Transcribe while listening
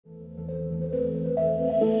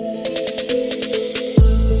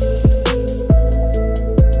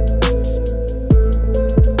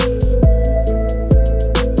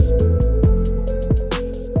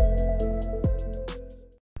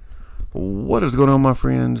What is going on, my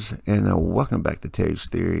friends, and welcome back to Terry's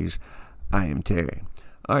Theories. I am Terry.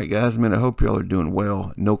 Alright guys, man, I hope y'all are doing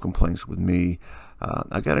well. No complaints with me.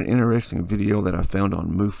 I got an interesting video that I found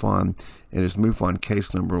on MUFON. It is MUFON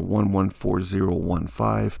case number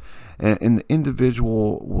 114015, and the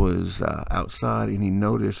individual was outside, and he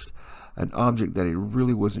noticed an object that he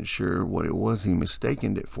really wasn't sure what it was. He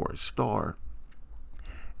mistaken it for a star,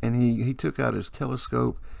 and he took out his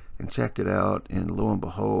telescope and checked it out, and lo and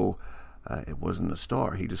behold, it wasn't a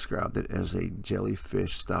star. He described it as a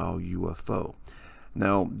jellyfish style UFO.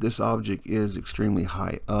 Now, this object is extremely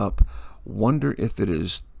high up. Wonder if it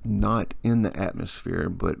is not in the atmosphere,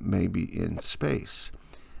 but maybe in space.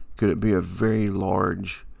 Could it be a very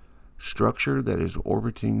large structure that is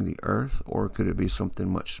orbiting the Earth, or could it be something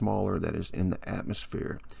much smaller that is in the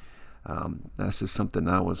atmosphere? That's just something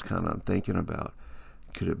I was kind of thinking about.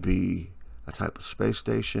 Could it be a type of space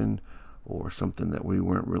station, or something that we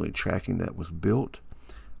weren't really tracking that was built?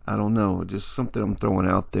 I don't know. Just something I'm throwing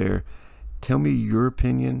out there. Tell me your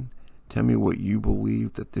opinion. Tell me what you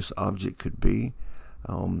believe that this object could be.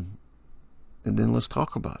 And then let's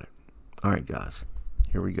talk about it. All right, guys.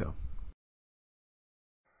 Here we go.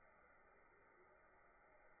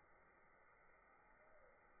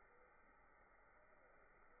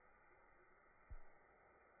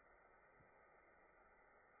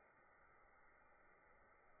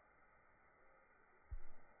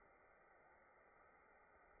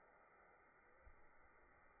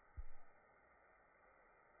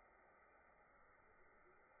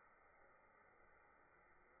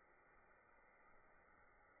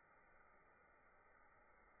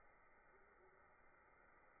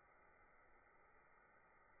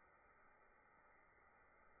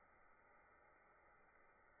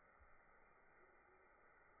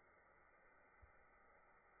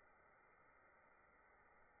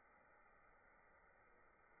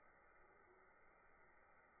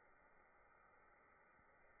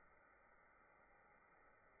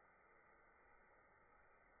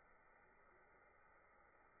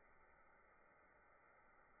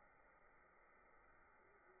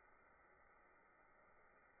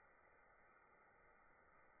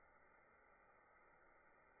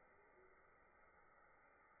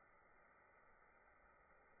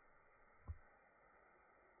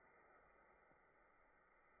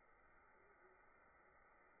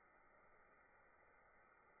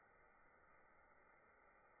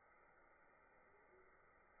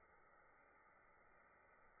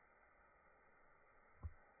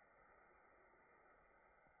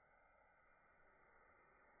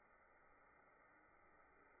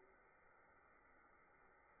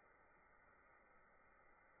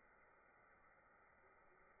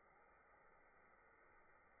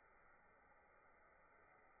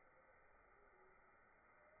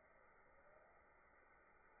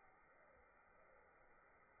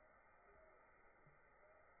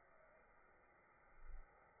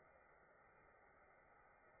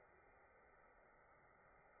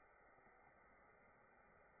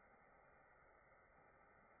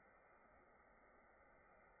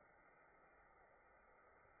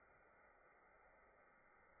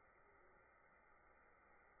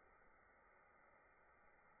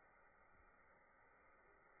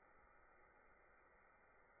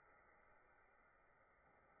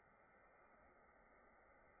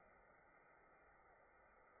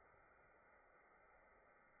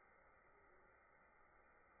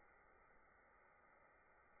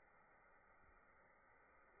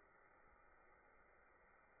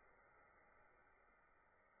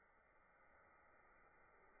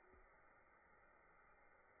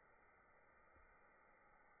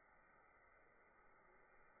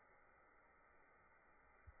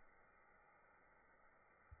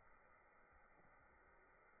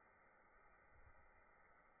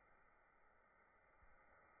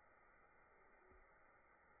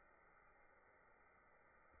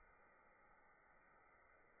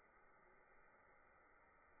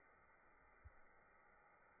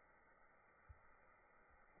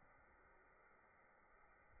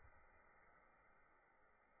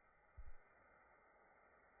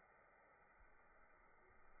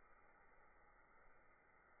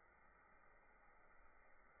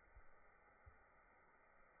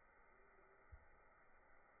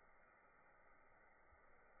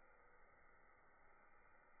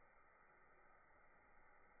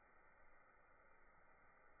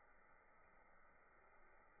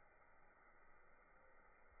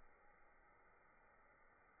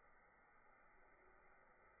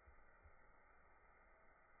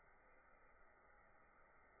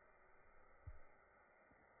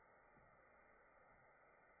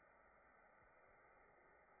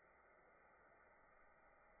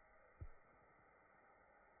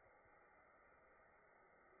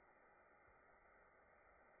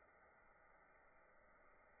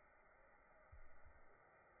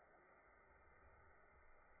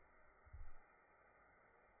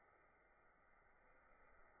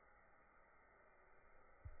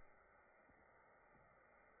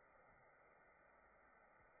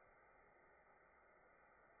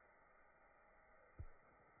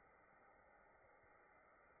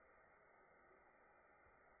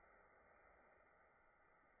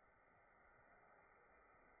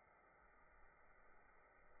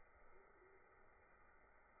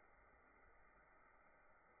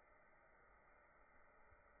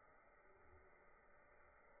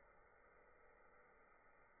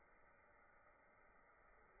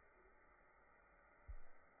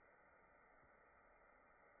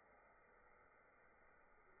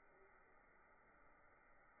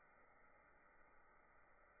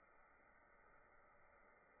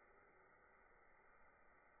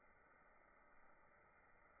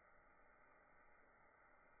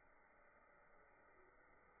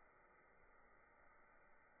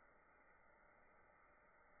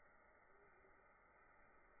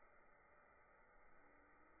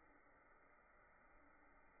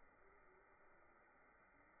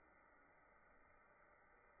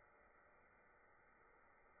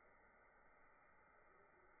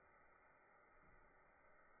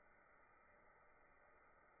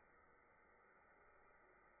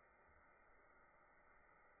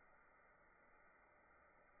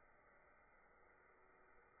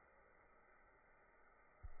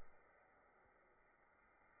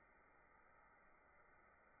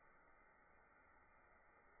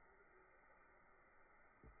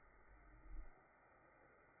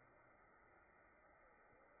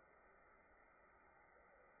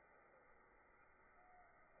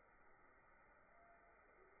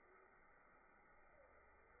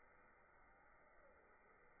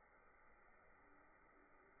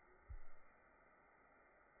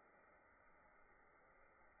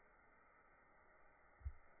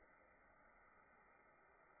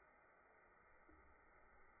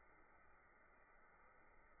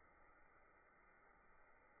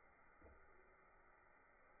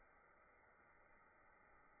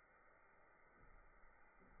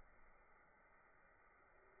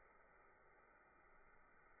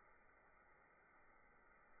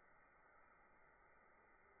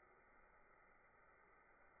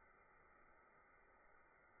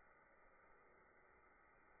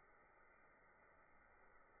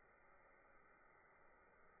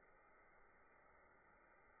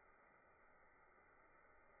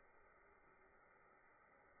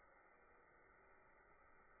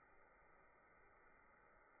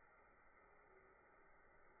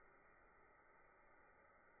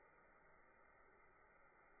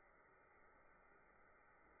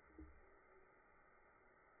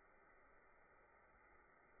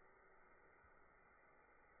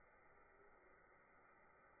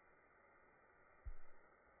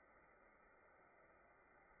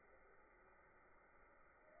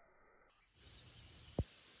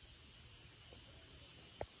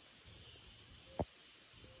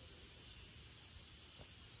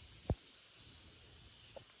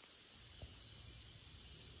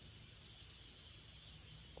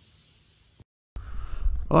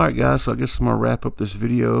 Alright guys, so I guess I'm going to wrap up this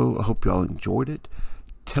video. I hope y'all enjoyed it.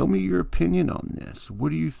 Tell me your opinion on this.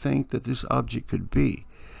 What do you think that this object could be?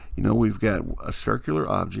 You know, we've got a circular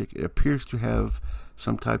object. It appears to have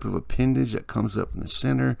some type of appendage that comes up in the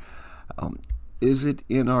center. Is it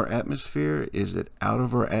in our atmosphere? Is it out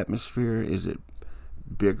of our atmosphere? Is it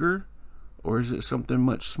bigger? Or is it something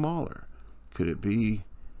much smaller? Could it be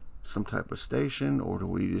some type of station, or do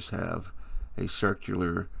we just have a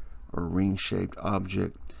circular or ring-shaped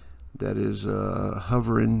object that is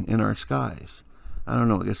hovering in our skies? I don't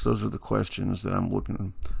know. I guess those are the questions that I'm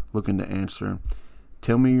looking to answer.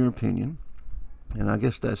 Tell me your opinion, and I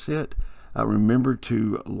guess that's it. Remember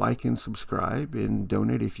to like and subscribe and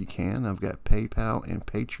donate if you can. I've got PayPal and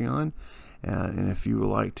Patreon, and if you would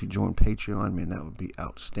like to join Patreon, man, that would be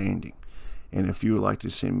outstanding. And if you would like to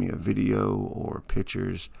send me a video or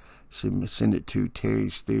pictures, send it to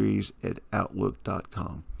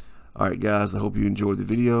terrystheories@outlook.com. Alright guys, I hope you enjoyed the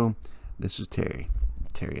video. This is Terry.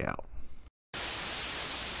 Terry out.